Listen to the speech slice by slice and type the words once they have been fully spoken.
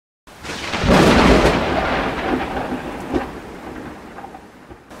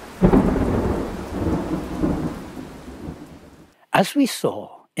As we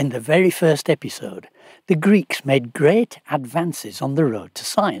saw in the very first episode, the Greeks made great advances on the road to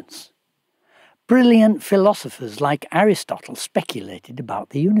science. Brilliant philosophers like Aristotle speculated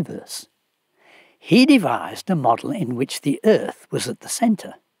about the universe. He devised a model in which the Earth was at the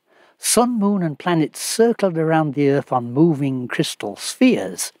centre. Sun, moon and planets circled around the Earth on moving crystal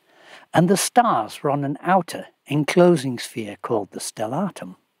spheres, and the stars were on an outer, enclosing sphere called the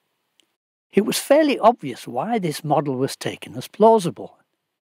stellatum. It was fairly obvious why this model was taken as plausible.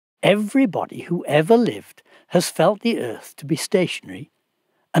 Everybody who ever lived has felt the Earth to be stationary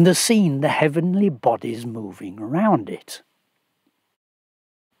and has seen the heavenly bodies moving around it.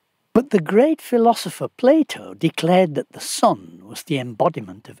 But the great philosopher Plato declared that the sun was the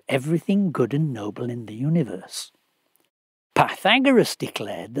embodiment of everything good and noble in the universe. Pythagoras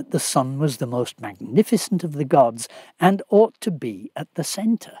declared that the sun was the most magnificent of the gods and ought to be at the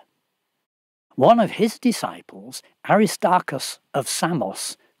centre. One of his disciples, Aristarchus of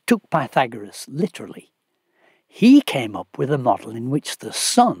Samos, took Pythagoras literally. He came up with a model in which the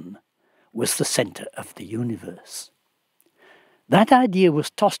sun was the centre of the universe. That idea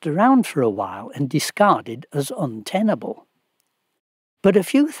was tossed around for a while and discarded as untenable. But a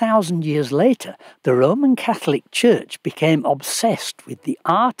few thousand years later, the Roman Catholic Church became obsessed with the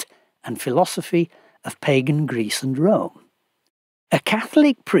art and philosophy of pagan Greece and Rome. A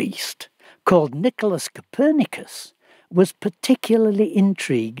Catholic priest called Nicholas Copernicus was particularly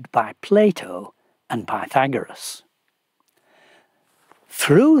intrigued by Plato and Pythagoras.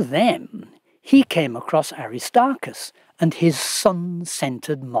 Through them, he came across Aristarchus and his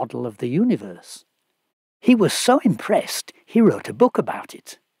sun-centered model of the universe. He was so impressed, he wrote a book about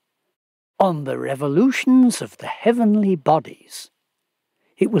it, On the Revolutions of the Heavenly Bodies.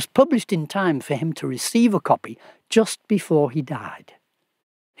 It was published in time for him to receive a copy just before he died.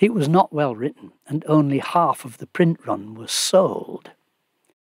 It was not well written, and only half of the print run was sold.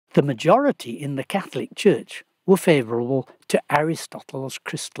 The majority in the Catholic Church were favourable to Aristotle's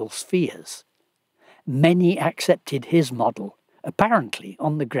crystal spheres. Many accepted his model, apparently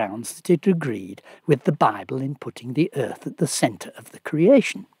on the grounds that it agreed with the Bible in putting the earth at the centre of the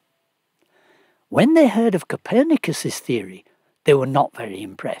creation. When they heard of Copernicus's theory, they were not very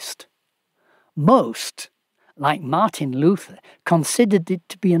impressed. Most, like Martin Luther, considered it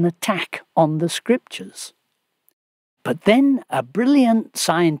to be an attack on the scriptures. But then a brilliant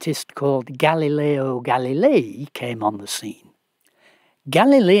scientist called Galileo Galilei came on the scene.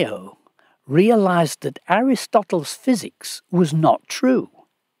 Galileo realized that Aristotle's physics was not true,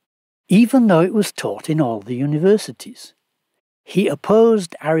 even though it was taught in all the universities. He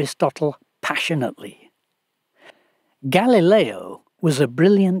opposed Aristotle passionately. Galileo was a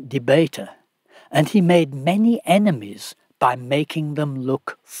brilliant debater, and he made many enemies by making them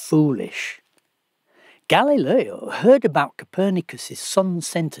look foolish. Galileo heard about Copernicus's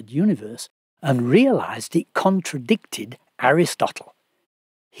sun-centered universe and realized it contradicted Aristotle.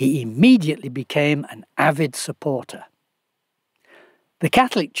 He immediately became an avid supporter. The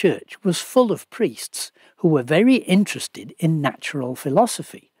Catholic Church was full of priests who were very interested in natural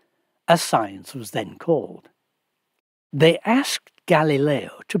philosophy, as science was then called. They asked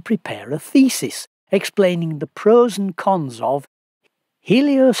Galileo to prepare a thesis explaining the pros and cons of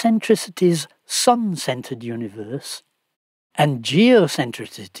heliocentricity's sun-centered universe and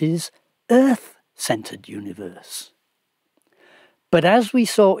geocentricity's earth-centered universe. But as we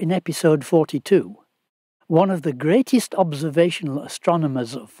saw in episode 42, one of the greatest observational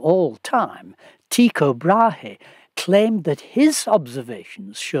astronomers of all time, Tycho Brahe, claimed that his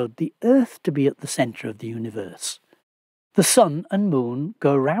observations showed the Earth to be at the centre of the universe. The sun and moon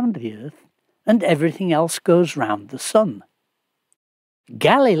go round the Earth, and everything else goes round the sun.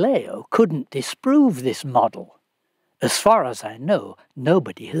 Galileo couldn't disprove this model. As far as I know,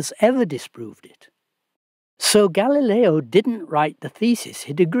 nobody has ever disproved it. So Galileo didn't write the thesis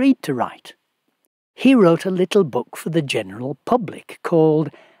he'd agreed to write. He wrote a little book for the general public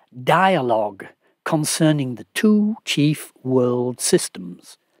called Dialogue Concerning the Two Chief World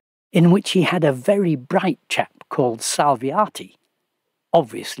Systems, in which he had a very bright chap called Salviati,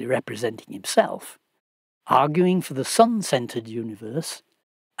 obviously representing himself, arguing for the sun-centered universe,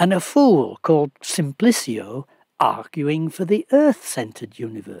 and a fool called Simplicio arguing for the earth-centered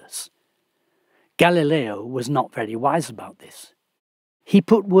universe. Galileo was not very wise about this. He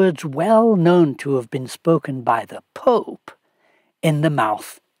put words well known to have been spoken by the Pope in the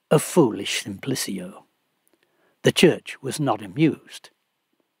mouth of foolish Simplicio. The Church was not amused.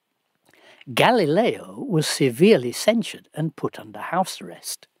 Galileo was severely censured and put under house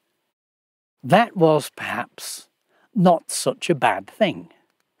arrest. That was, perhaps, not such a bad thing,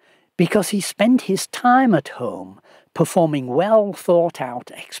 because he spent his time at home performing well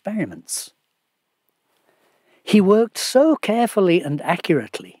thought-out experiments. He worked so carefully and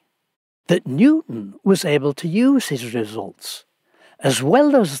accurately that Newton was able to use his results, as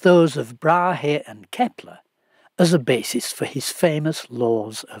well as those of Brahe and Kepler, as a basis for his famous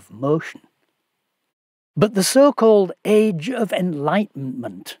laws of motion. But the so-called Age of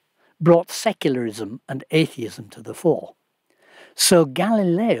Enlightenment brought secularism and atheism to the fore. So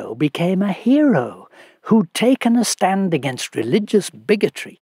Galileo became a hero who'd taken a stand against religious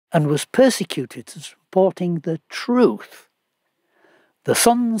bigotry and was persecuted as reporting the truth. The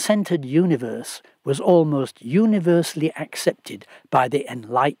sun-centered universe was almost universally accepted by the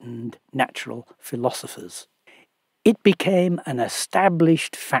enlightened natural philosophers. It became an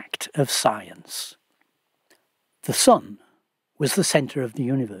established fact of science. The sun was the center of the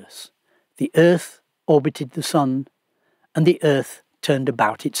universe. The earth orbited the sun, and the earth turned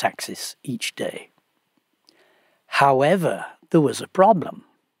about its axis each day. However, there was a problem.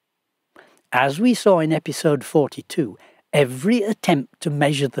 As we saw in episode 42, every attempt to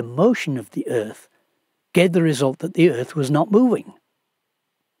measure the motion of the earth gave the result that the earth was not moving.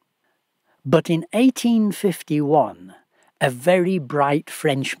 But in 1851, a very bright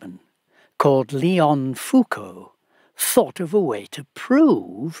Frenchman called Léon Foucault thought of a way to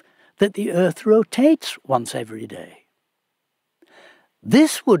prove that the earth rotates once every day.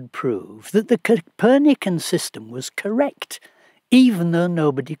 This would prove that the Copernican system was correct, even though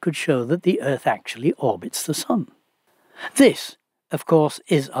nobody could show that the earth actually orbits the sun. This, of course,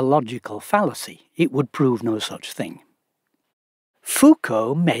 is a logical fallacy. It would prove no such thing.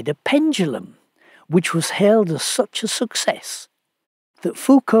 Foucault made a pendulum, which was hailed as such a success that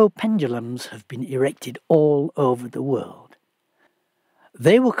Foucault pendulums have been erected all over the world.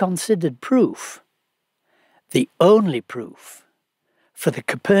 They were considered proof, the only proof, for the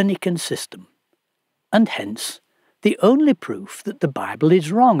Copernican system, and hence the only proof that the Bible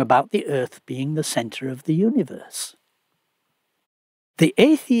is wrong about the earth being the center of the universe. The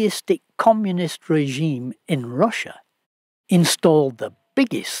atheistic communist regime in Russia installed the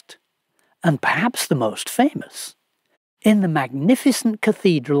biggest, and perhaps the most famous, in the magnificent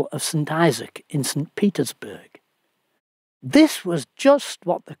Cathedral of St. Isaac in St. Petersburg. This was just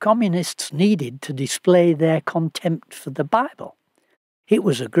what the communists needed to display their contempt for the Bible. It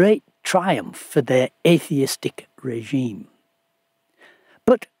was a great triumph for their atheistic regime.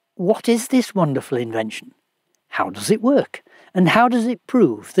 But what is this wonderful invention? How does it work? And how does it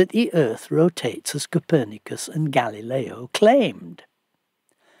prove that the earth rotates as Copernicus and Galileo claimed?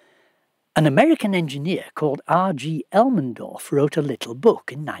 An American engineer called R.G. Elmendorf wrote a little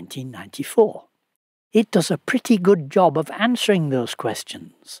book in 1994. It does a pretty good job of answering those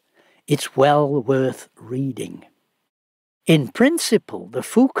questions. It's well worth reading. In principle, the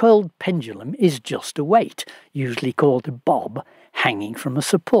Foucault pendulum is just a weight, usually called a bob, hanging from a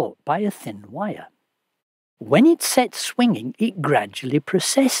support by a thin wire. When it's set swinging, it gradually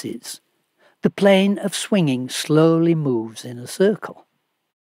precesses. The plane of swinging slowly moves in a circle.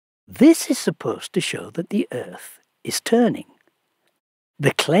 This is supposed to show that the earth is turning.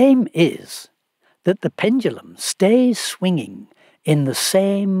 The claim is that the pendulum stays swinging in the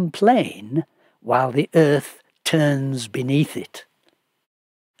same plane while the earth turns beneath it.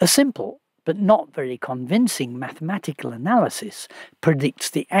 A simple but not very convincing mathematical analysis predicts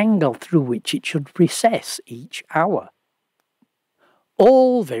the angle through which it should recess each hour.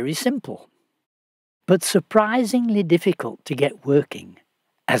 All very simple, but surprisingly difficult to get working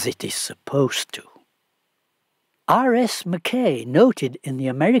as it is supposed to. R.S. Mackay noted in the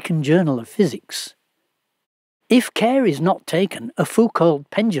American Journal of Physics, "If care is not taken, a Foucault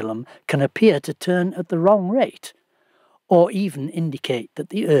pendulum can appear to turn at the wrong rate, or even indicate that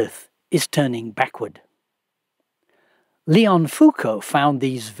the Earth is turning backward." Léon Foucault found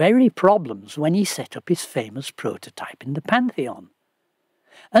these very problems when he set up his famous prototype in the Pantheon.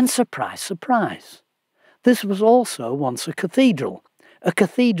 And surprise, surprise, this was also once a cathedral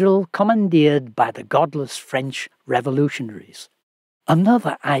commandeered by the godless French revolutionaries.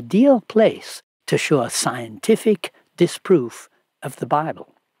 Another ideal place to show a scientific disproof of the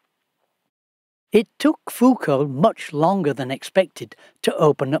Bible. It took Foucault much longer than expected to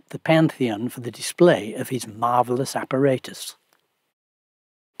open up the Pantheon for the display of his marvellous apparatus.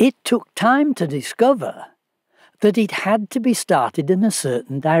 It took time to discover that it had to be started in a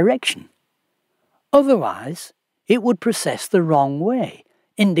certain direction. Otherwise, it would precess the wrong way,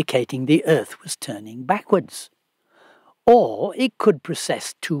 indicating the Earth was turning backwards. Or it could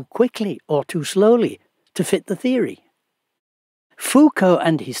precess too quickly or too slowly to fit the theory. Foucault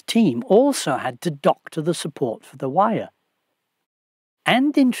and his team also had to doctor the support for the wire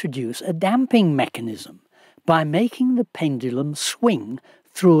and introduce a damping mechanism, by making the pendulum swing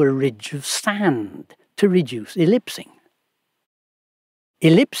through a ridge of sand to reduce ellipsing.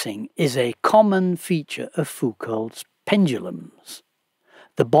 Ellipsing is a common feature of Foucault's pendulums.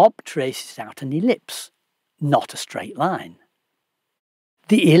 The bob traces out an ellipse, not a straight line.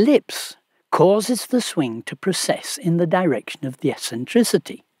 The ellipse causes the swing to precess in the direction of the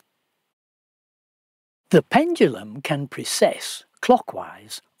eccentricity. The pendulum can precess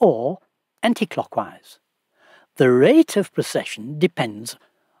clockwise or anticlockwise. The rate of precession depends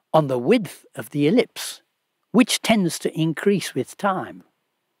on the width of the ellipse, which tends to increase with time.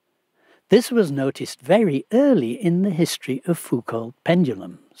 This was noticed very early in the history of Foucault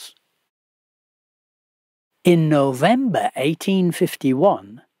pendulums. In November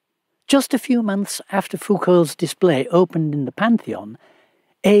 1851, just a few months after Foucault's display opened in the Pantheon,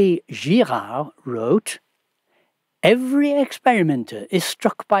 A. Girard wrote, "Every experimenter is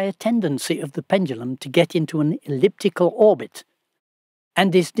struck by a tendency of the pendulum to get into an elliptical orbit,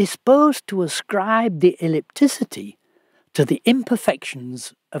 and is disposed to ascribe the ellipticity to the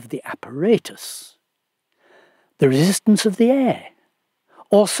imperfections of the apparatus, the resistance of the air,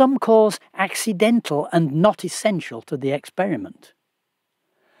 or some cause accidental and not essential to the experiment.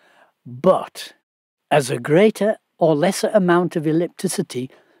 But as a greater or lesser amount of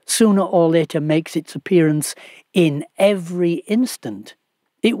ellipticity sooner or later makes its appearance in every instant,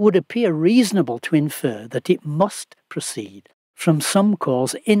 it would appear reasonable to infer that it must proceed from some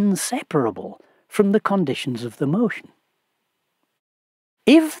cause inseparable from the conditions of the motion.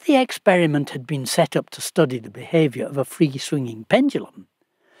 If the experiment had been set up to study the behaviour of a free-swinging pendulum,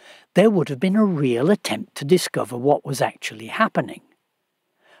 there would have been a real attempt to discover what was actually happening.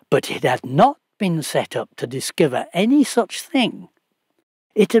 But it had not been set up to discover any such thing.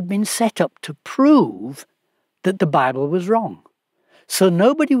 It had been set up to prove that the Bible was wrong. So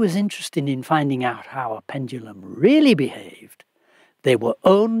nobody was interested in finding out how a pendulum really behaved. They were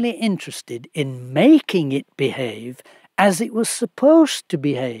only interested in making it behave as it was supposed to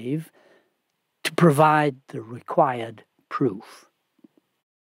behave to provide the required proof.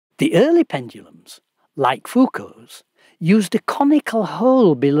 The early pendulums, like Foucault's, used a conical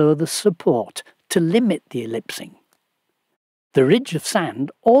hole below the support to limit the ellipsing. The ridge of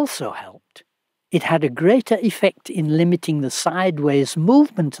sand also helped. It had a greater effect in limiting the sideways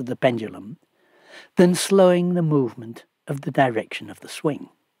movement of the pendulum than slowing the movement of the direction of the swing.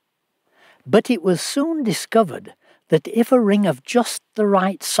 But it was soon discovered that if a ring of just the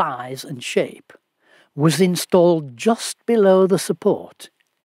right size and shape was installed just below the support,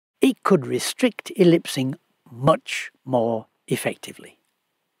 it could restrict ellipsing much more effectively.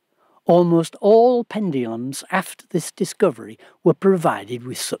 Almost all pendulums after this discovery were provided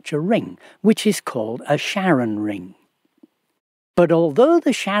with such a ring, which is called a Sharon ring. But although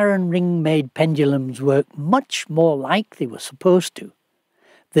the Sharon ring made pendulums work much more like they were supposed to,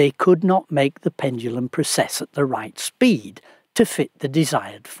 they could not make the pendulum precess at the right speed to fit the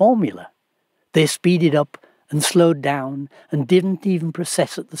desired formula. They speeded up and slowed down and didn't even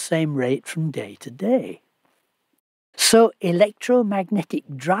precess at the same rate from day to day. So electromagnetic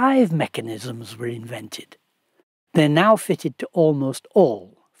drive mechanisms were invented. They're now fitted to almost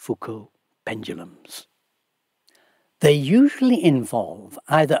all Foucault pendulums. They usually involve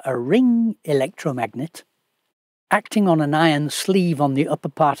either a ring electromagnet acting on an iron sleeve on the upper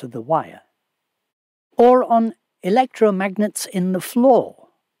part of the wire, or on electromagnets in the floor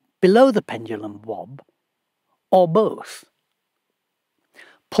below the pendulum bob, or both.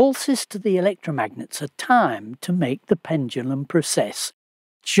 Pulses to the electromagnets are timed to make the pendulum precess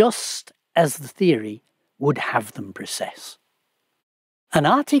just as the theory would have them precess. An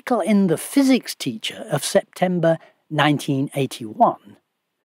article in the Physics Teacher of September 1981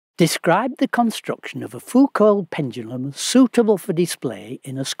 described the construction of a Foucault pendulum suitable for display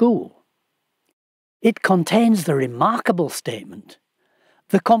in a school. It contains the remarkable statement,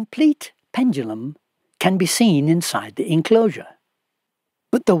 "The complete pendulum can be seen inside the enclosure,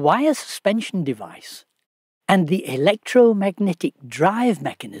 but the wire suspension device and the electromagnetic drive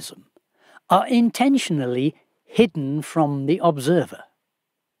mechanism are intentionally hidden from the observer."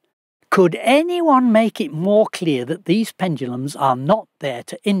 Could anyone make it more clear that these pendulums are not there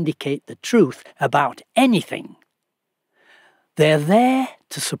to indicate the truth about anything? They're there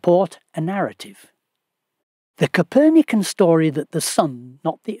to support a narrative. The Copernican story that the sun,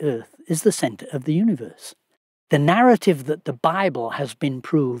 not the earth, is the centre of the universe. The narrative that the Bible has been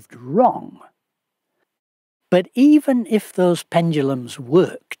proved wrong. But even if those pendulums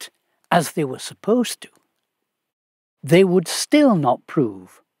worked as they were supposed to, they would still not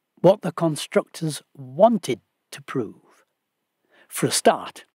prove what the constructors wanted to prove. For a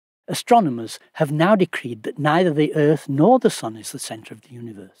start, astronomers have now decreed that neither the Earth nor the Sun is the centre of the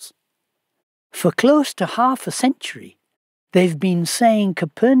universe. For close to half a century, they've been saying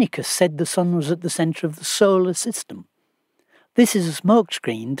Copernicus said the Sun was at the centre of the solar system. This is a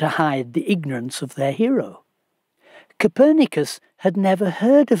smokescreen to hide the ignorance of their hero. Copernicus had never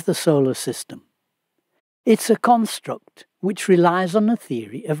heard of the solar system. It's a construct which relies on a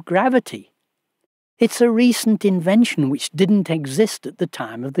theory of gravity. It's a recent invention which didn't exist at the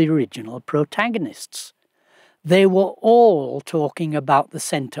time of the original protagonists. They were all talking about the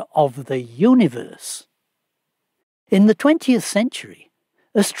centre of the universe. In the 20th century,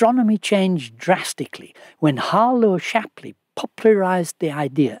 astronomy changed drastically when Harlow Shapley popularised the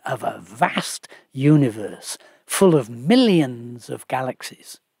idea of a vast universe full of millions of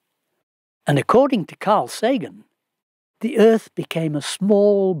galaxies. And according to Carl Sagan, the Earth became a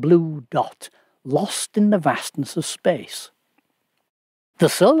small blue dot lost in the vastness of space. The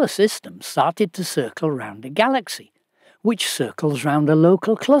solar system started to circle round a galaxy, which circles round a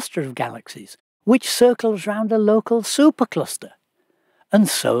local cluster of galaxies, which circles round a local supercluster. And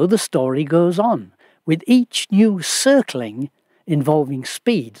so the story goes on, with each new circling involving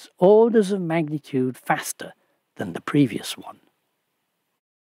speeds orders of magnitude faster than the previous one.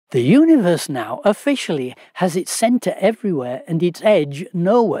 The universe now officially has its centre everywhere and its edge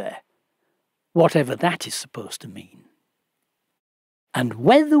nowhere, whatever that is supposed to mean. And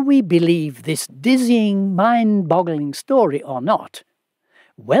whether we believe this dizzying, mind-boggling story or not,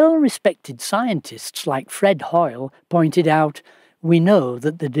 well-respected scientists like Fred Hoyle pointed out, we know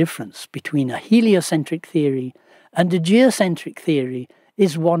that the difference between a heliocentric theory and a geocentric theory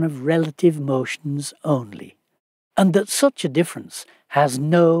is one of relative motions only, and that such a difference has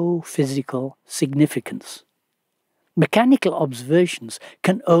no physical significance. Mechanical observations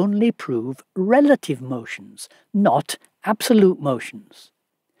can only prove relative motions, not absolute motions.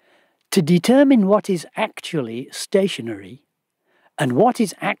 To determine what is actually stationary and what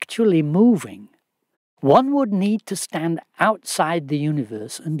is actually moving, one would need to stand outside the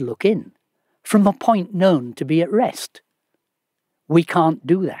universe and look in, from a point known to be at rest. We can't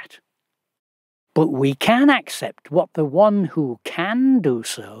do that. But we can accept what the one who can do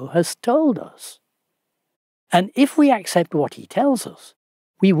so has told us. And if we accept what he tells us,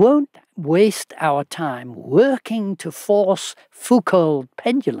 we won't waste our time working to force Foucault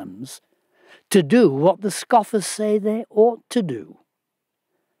pendulums to do what the scoffers say they ought to do.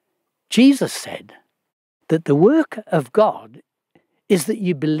 Jesus said that the work of God is that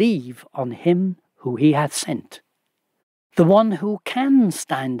you believe on him who he hath sent, the one who can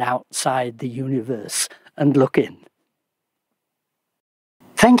stand outside the universe and look in.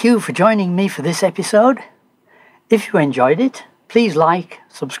 Thank you for joining me for this episode. If you enjoyed it, please like,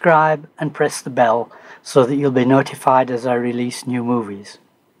 subscribe and press the bell so that you'll be notified as I release new movies.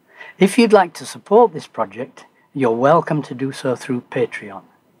 If you'd like to support this project, you're welcome to do so through Patreon.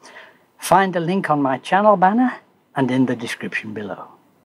 Find a link on my channel banner and in the description below.